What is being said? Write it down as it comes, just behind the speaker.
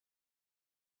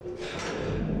Here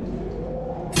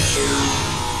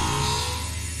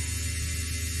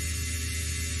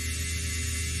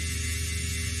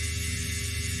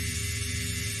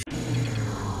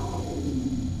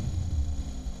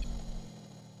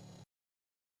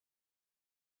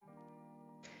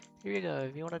you go,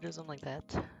 if you want to do something like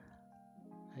that,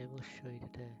 I will show you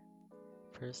today.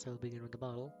 First, I'll begin with the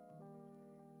model,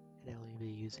 and I will be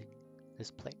using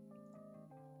this plate.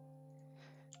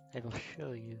 I will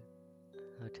show you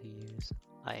how to use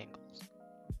eye angles.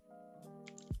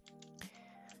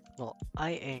 Well,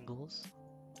 eye angles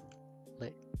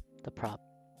let the prop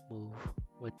move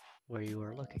with where you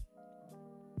are looking.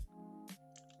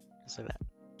 Just like that.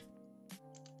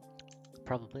 The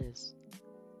problem is,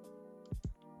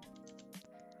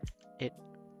 it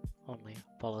only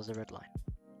follows the red line.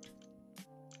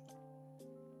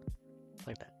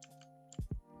 Like that.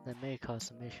 That may cause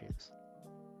some issues,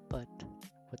 but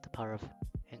with the power of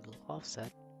angle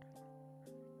offset,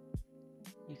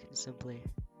 you can simply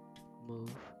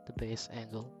move the base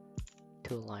angle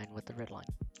to align with the red line.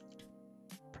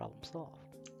 Problem solved.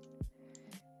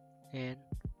 And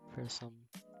for some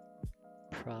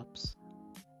props,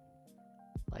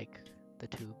 like the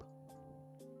tube,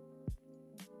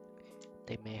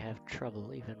 they may have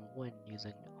trouble even when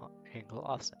using angle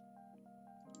offset.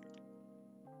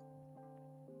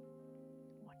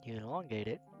 When you elongate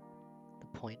it, the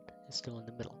point is still in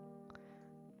the middle.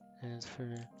 As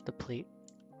for the plate,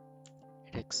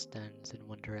 it extends in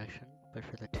one direction, but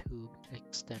for the tube, it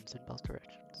extends in both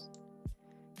directions.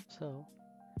 So,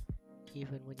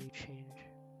 even when you change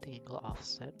the angle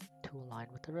offset to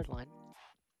align with the red line,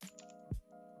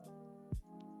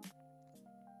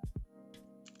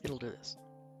 it'll do this.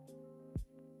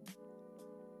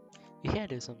 You can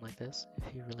do something like this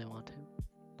if you really want to,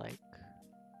 like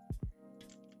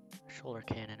a shoulder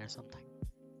cannon or something.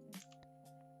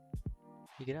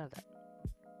 You can have that.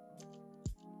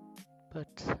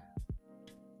 But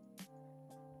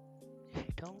if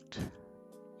you don't,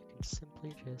 you can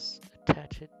simply just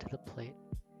attach it to the plate.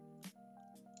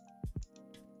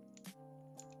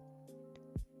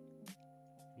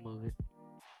 Move it.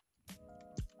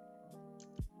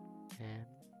 And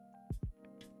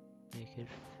make it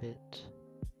fit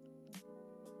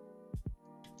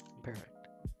perfect.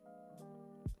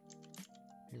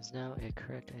 It is now a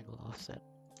correct angle offset,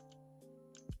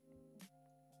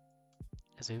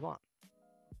 as we want.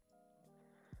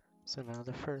 So now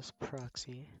the first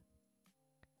proxy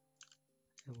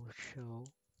it will show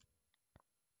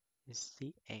is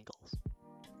the angles.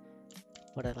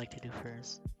 What I'd like to do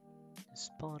first is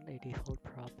spawn a default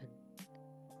prop and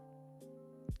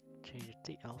change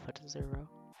the alpha to 0.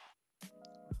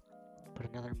 Put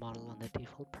another model on the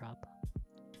default prop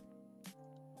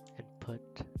and put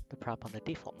the prop on the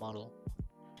default model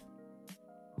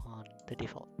on the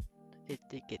default. It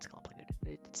gets complicated.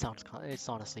 It's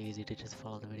honestly easy to just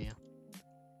follow the video.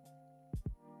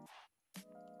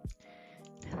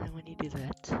 And then when you do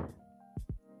that,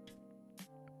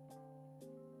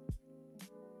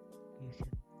 you can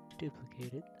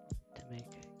duplicate it to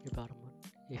make your bottom one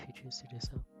if you choose to do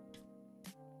so.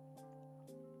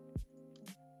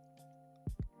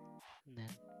 And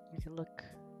then you can look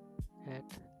at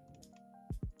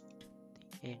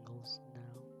the angles now.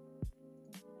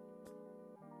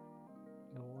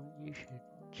 You should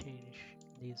change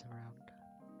these around.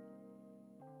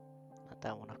 Not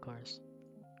that one, of course.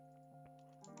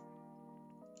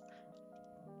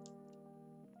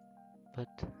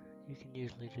 But you can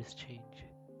usually just change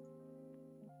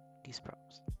these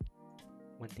props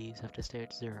when these have to stay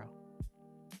at 0.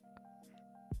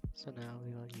 So now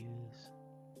we will use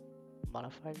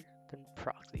modifier, then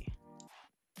proxy.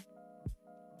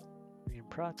 In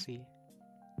proxy,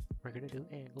 we're going to do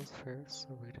angles first, so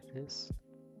we're going to do this.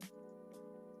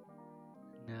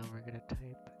 Now we're going to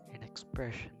type an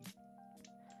expression.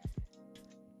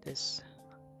 This.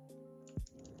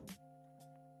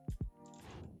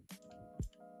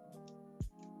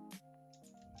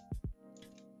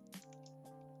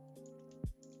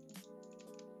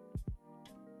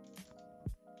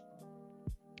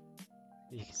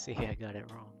 You can see I got it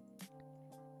wrong.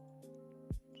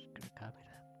 Just gonna copy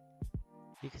that.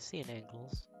 You can see in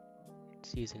angles,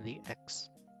 it's using the X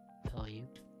value.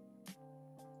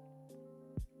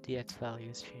 The X value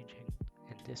is changing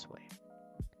in this way.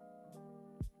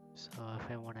 So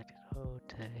if I wanted to go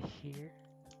to here,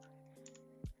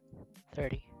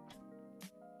 30.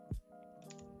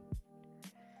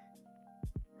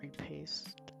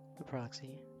 Repaste the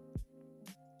proxy.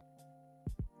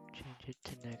 Change it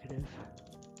to negative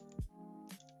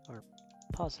or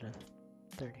positive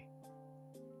 30.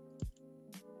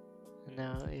 And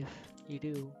now if you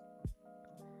do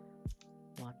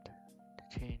want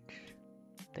to change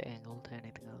the angle to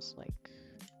anything else, like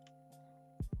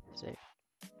say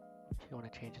if you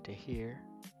want to change it to here,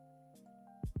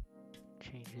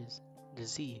 changes the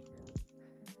Z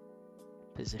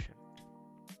position.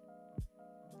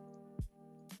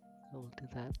 So we'll do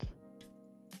that.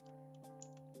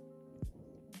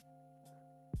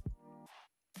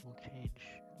 We'll change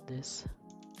this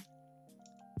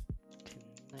to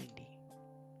 90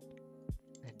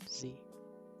 and Z.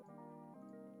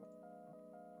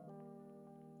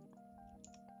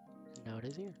 And now it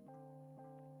is here.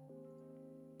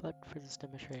 But for this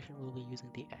demonstration, we'll be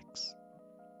using the X.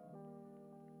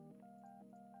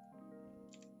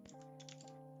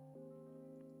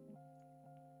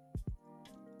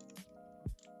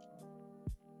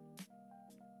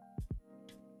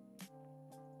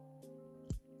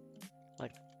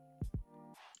 Like,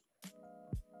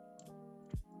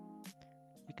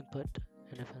 you can put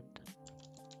an event,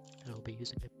 and we'll be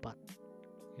using a button,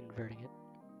 inverting it,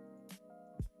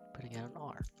 putting out an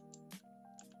R.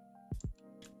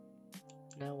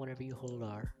 Now whenever you hold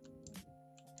R,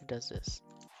 it does this.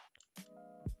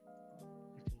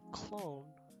 You can clone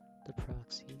the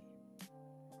proxy,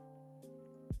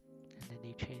 and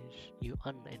then you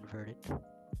uninvert it, and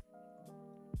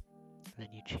then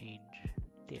you change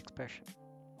the expression.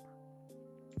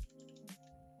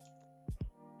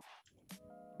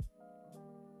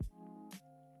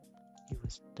 It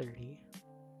was 30.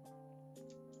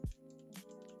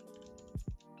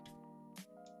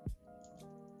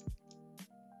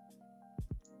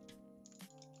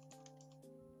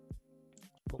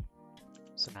 Boom.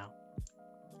 So now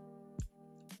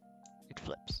it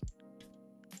flips.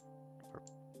 Or,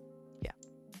 yeah.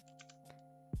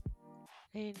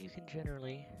 And you can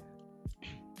generally,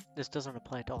 this doesn't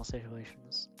apply to all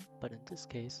situations, but in this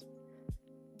case,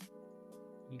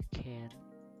 you can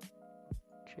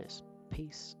just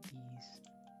paste these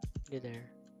into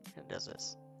there, and it does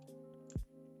this.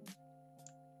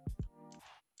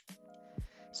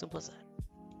 Simple as that.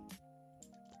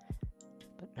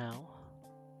 But now,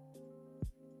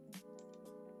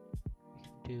 we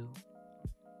can do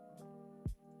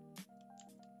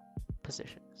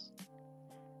positions.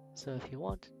 So if you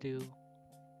want to do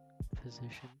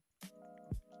position,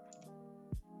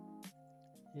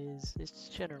 it's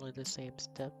generally the same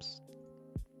steps.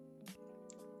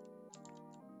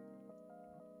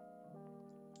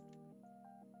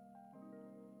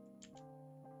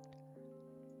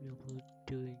 We'll be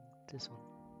doing this one.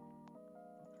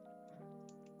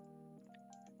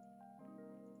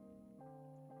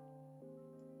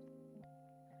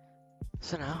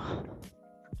 So now,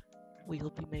 we'll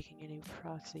be making a new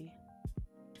proxy.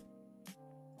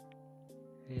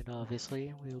 And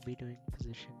obviously, we will be doing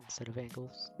position instead of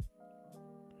angles.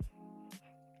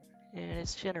 And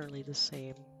it's generally the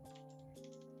same.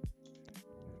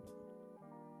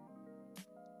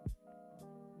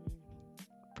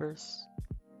 First,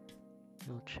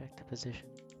 we'll check the position.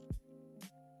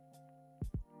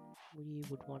 We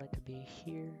would want it to be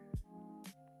here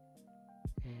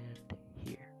and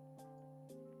here.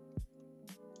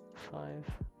 5,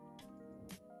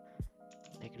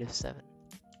 -7.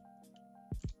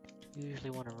 You usually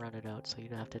want to run it out so you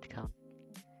don't have to count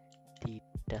the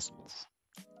decimals.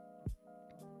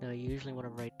 Now you usually want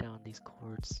to write down these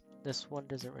chords. This one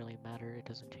doesn't really matter, it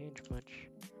doesn't change much.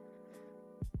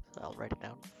 So I'll write it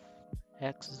down.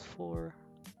 X is 4,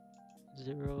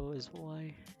 0 is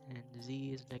Y, and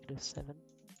Z is -7.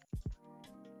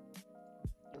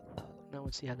 Now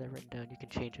once you have that written down, you can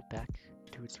change it back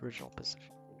to its original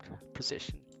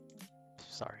position.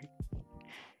 Sorry.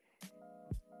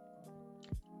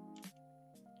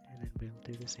 And then we'll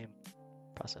do the same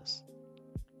process.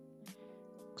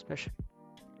 Expression.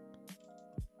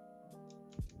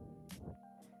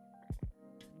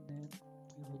 And then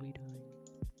we will be doing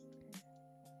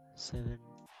 7,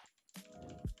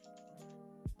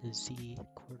 the Z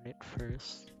coordinate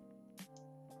first.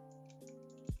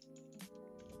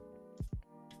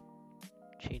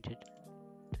 Change it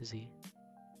to Z.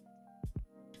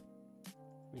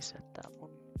 Reset that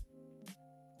one.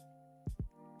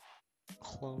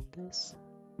 Clone this.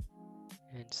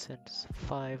 And since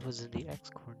 5 was in the X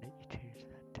coordinate, you change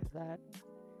that to that.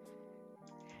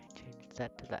 Change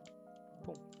that to that.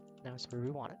 Boom. Now it's where we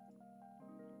want it.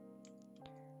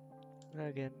 Now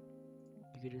again,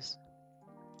 you could just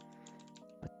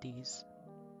put these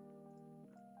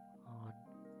on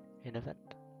an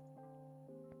event.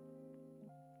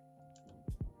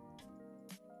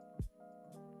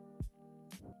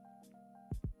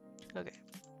 Okay,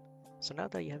 so now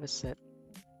that you have it set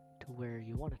to where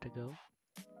you want it to go,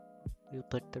 we'll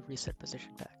put the reset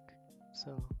position back.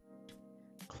 So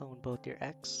clone both your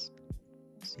X,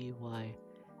 Z, Y,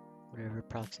 whatever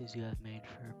proxies you have made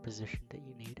for position that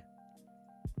you need.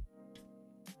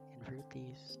 Invert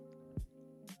these.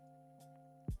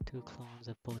 Two clones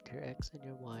of both your X and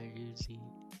your Y or your Z.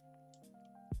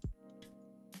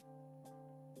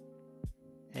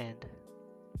 And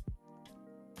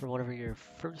for whatever your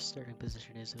first starting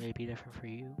position is, it may be different for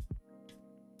you.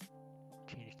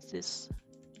 Change this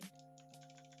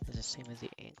as the same as the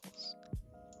angles.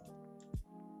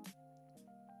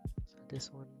 So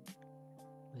this one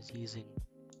was using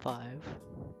 5.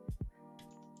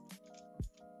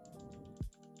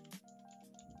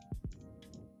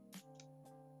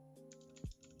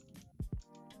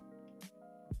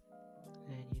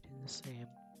 And you do the same.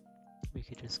 We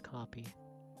could just copy,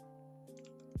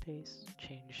 paste,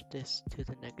 change this to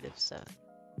the -7.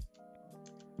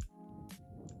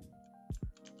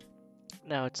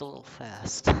 Now it's a little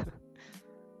fast.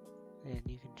 And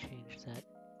you can change that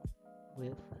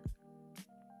with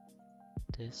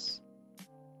this.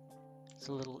 It's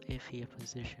a little iffy a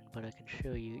position, but I can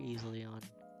show you easily on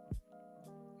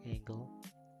angle.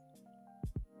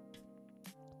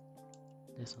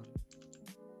 This one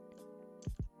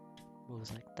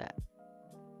moves like that.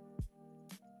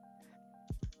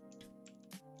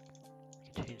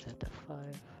 You can change that to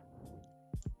 5.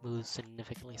 Moves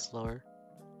significantly slower.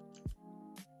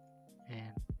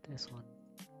 And this one,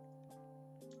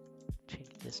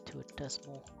 change this to a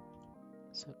decimal,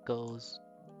 so it goes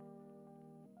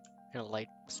in a light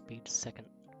speed second.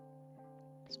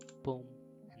 Just boom,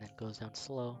 and then goes down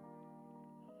slow.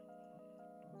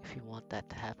 If you want that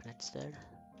to happen instead.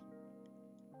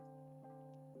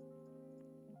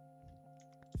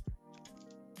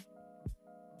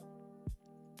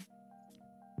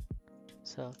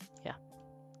 So yeah,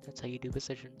 that's how you do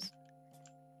positions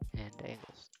and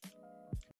angles.